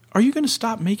 Are you going to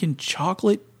stop making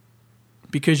chocolate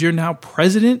because you're now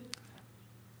president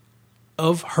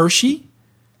of Hershey?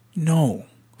 No,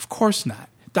 of course not.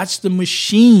 That's the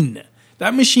machine.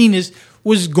 That machine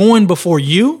was going before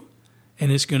you,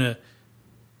 and it's going to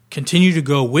continue to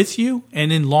go with you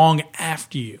and then long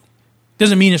after you.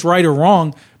 Doesn't mean it's right or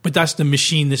wrong, but that's the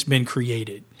machine that's been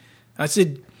created. I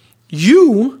said,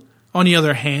 you, on the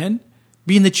other hand,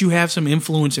 being that you have some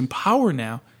influence and power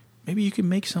now, maybe you can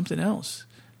make something else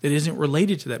that isn't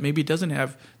related to that. Maybe it doesn't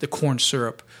have the corn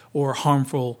syrup or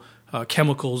harmful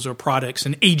chemicals or products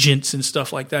and agents and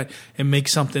stuff like that, and make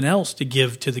something else to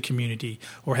give to the community,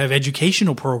 or have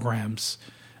educational programs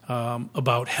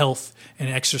about health and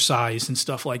exercise and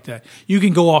stuff like that. You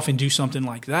can go off and do something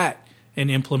like that and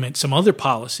implement some other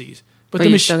policies. But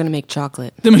you're still going to make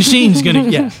chocolate. The machine's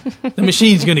going to, the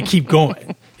machine's going to keep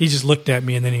going. He just looked at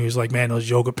me and then he was like, man, those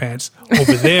yoga pants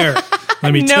over there.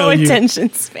 Let me tell you. No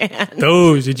attention span.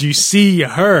 Those, did you see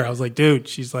her? I was like, dude,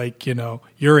 she's like,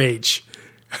 your age.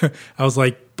 I was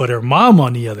like, but her mom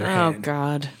on the other hand. Oh,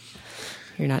 God.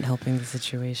 You're not helping the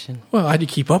situation. Well, I had to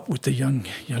keep up with the young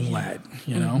lad,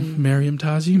 Mariam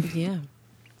Tazi. Yeah.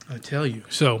 I tell you.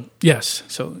 So, yes.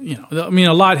 So, I mean,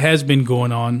 a lot has been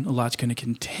going on. A lot's going to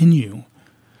continue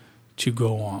to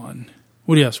go on.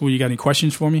 What else? Well, you got any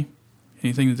questions for me?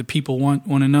 Anything that the people want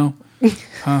to know?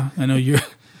 Huh? I know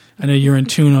you're in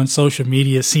tune on social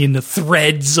media, seeing the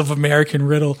threads of American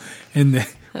Riddle and the.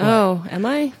 Oh, am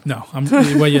I? No,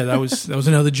 well, yeah, that was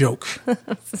another joke. I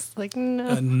was just like, no.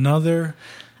 Another.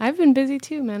 I've been busy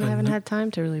too, man. I haven't had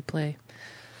time to really play.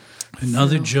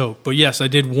 Another joke, but yes, I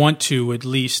did want to at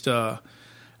least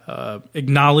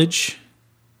acknowledge,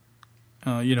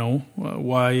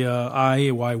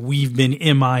 why we've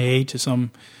been MIA to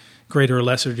some greater or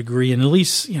lesser degree, and at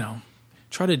least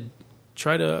try to.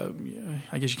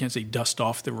 I guess you can't say dust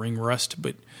off the ring rust,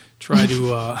 but try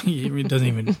to. It doesn't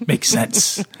even make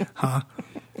sense, huh?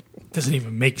 It doesn't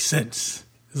even make sense.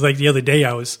 It's like the other day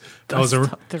I was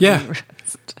yeah.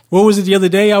 What was it the other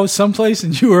day? I was someplace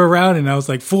and you were around, and I was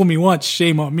like, "Fool me once,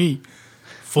 shame on me."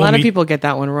 A lot of people get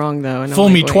that one wrong, though. And fool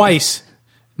me twice,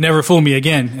 never fool me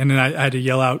again. And then I had to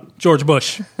yell out, "George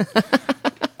Bush."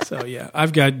 So yeah,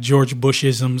 I've got George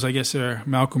Bush-isms. I guess they're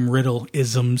Malcolm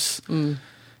Riddle-isms.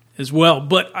 As well,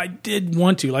 but I did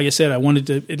want to, like I said, I wanted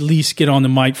to at least get on the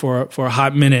mic for a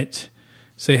hot minute,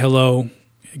 say hello,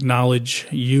 acknowledge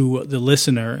you, the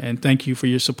listener, and thank you for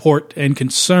your support and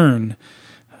concern.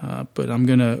 But I'm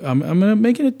gonna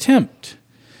make an attempt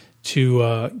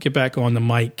to get back on the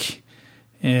mic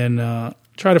and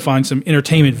try to find some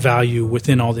entertainment value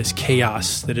within all this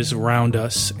chaos that is around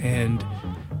us and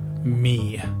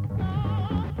me.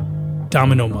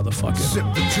 Domino motherfucker. Sip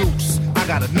the juice, I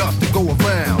got enough to go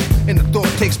around, and the thought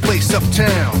takes place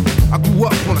uptown. I grew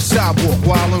up on a sidewalk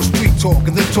while on street talk,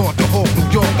 and then taught to Hawk, New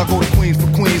York. I go to Queens for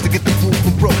Queens to get the food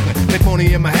from Brooklyn. Make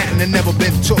money in Manhattan and never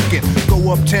been tooken. Go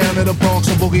uptown to the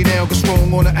Bronx and boogie down, get strong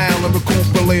on the island, recoup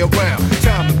and lay around.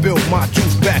 Time to build my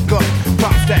juice back up,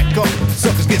 pop stack up,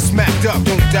 suckers get smacked up.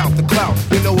 Don't doubt the clout,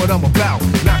 you know what I'm about.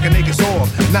 Knocking niggas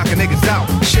off, knocking niggas out,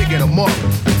 shaking them up,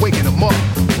 waking them up,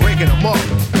 breaking them up,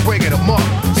 breaking them up.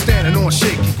 Standing on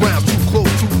shaky ground, too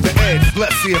close to the edge.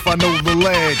 Let's see if I know the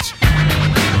ledge.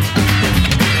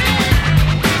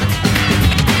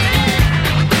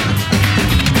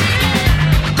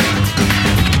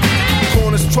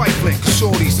 Corners trifling,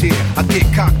 shorties here. I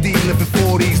get cocked, living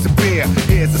 40s to beer.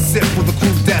 Here's a sip for the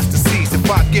crew that's deceased. If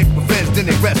I get revenge, then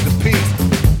they rest in peace.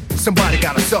 Somebody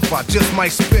gotta suffer, I just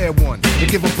might spare one and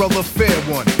give a brother a fair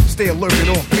one. Stay alerted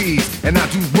on fees, and I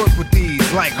do work with these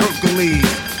like Hercules.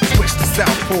 Switch to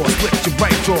southpaw, split your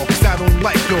right jaw, cause I don't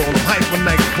like y'all, I'm hyper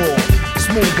nightfall.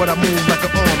 Smooth, but I move like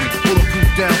an army. Bulletproof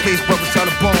down, case brothers try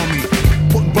to bomb me.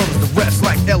 Putting brothers to rest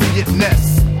like Elliot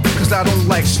Ness. Cause I don't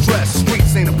like stress.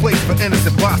 Streets ain't a place for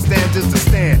innocent bystanders to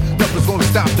stand. Nothing's gonna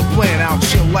stop the plan. I'll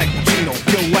chill like Pacino,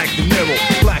 kill like De Niro.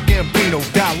 Black Ambino,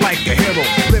 die like a hero.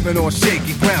 Living on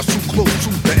shaky ground, too close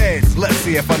to the edge. Let's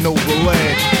see if I know the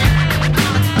ledge.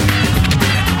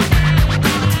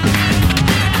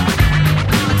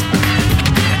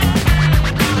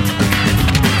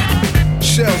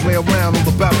 Shells lay around on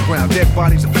the battleground, dead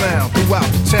bodies are found throughout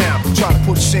the town. Try to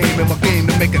put shame in my game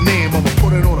to make a name. I'ma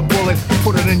put it on a bullet,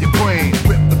 put it in your brain.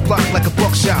 Rip the block like a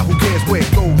buckshot, who cares where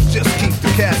it goes? Just keep the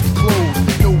casket closed.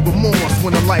 No remorse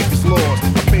when the life is lost.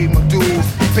 I paid my dues,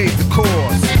 paid the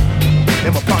cost.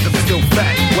 And my pockets are still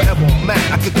fat, wherever I'm I'm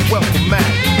at, I get the welcome mat.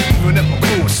 Even if my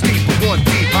crew is steep, but one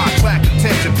deep, I attract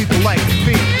attention, people like to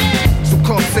beat. So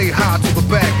come say hi to the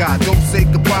bad guy, don't say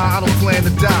goodbye, I don't plan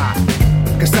to die.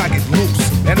 Cause I get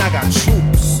loose, and I got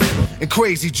troops. And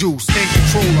crazy juice, in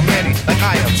control of many, like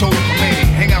I am told Khomeini.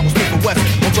 Hang out with Smith West,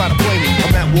 don't try to play me.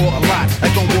 I'm at war a lot,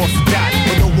 like on war to die.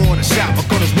 But no war to shot, my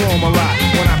gun is warm a lot.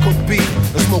 When I cook beef,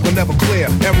 the smoke will never clear.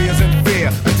 Areas in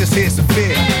fear, but this here's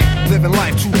severe. Living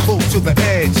life too close to the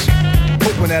edge,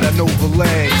 hoping that I know the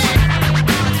ledge.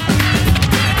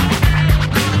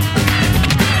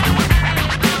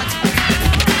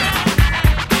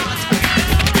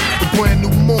 Brand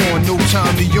new morn, no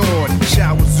time to yawn.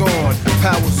 Showers on,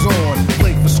 powers on.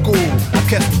 Late for school, I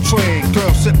catch the train.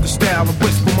 Girl sip the style and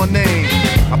whisper my name.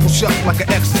 I push up like an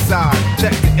exercise.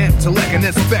 Check the intellect and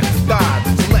inspect the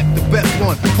thighs. Select the best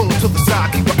one, pull it to the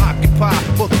side. Keep it occupied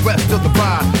for the rest of the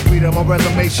ride. Read up my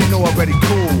resume, she know already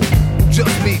cool.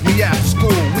 Just meet me after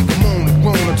school. We can moan and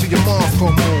groan until your mom's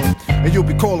come home. And you'll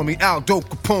be calling me Aldo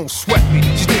Capone, sweat me.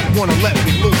 She didn't wanna let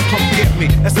me loose, come get me.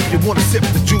 As if you wanna sip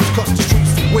the juice, cause the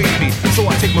streets await me. So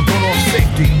I take my gun off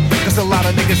safety. Cause a lot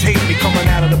of niggas hate me coming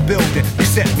out of the building. They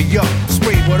set me up,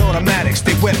 sprayed with automatics,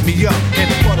 they wet me up. In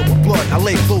the puddle with blood, I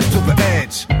lay close to the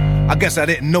edge. I guess I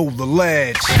didn't know the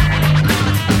ledge.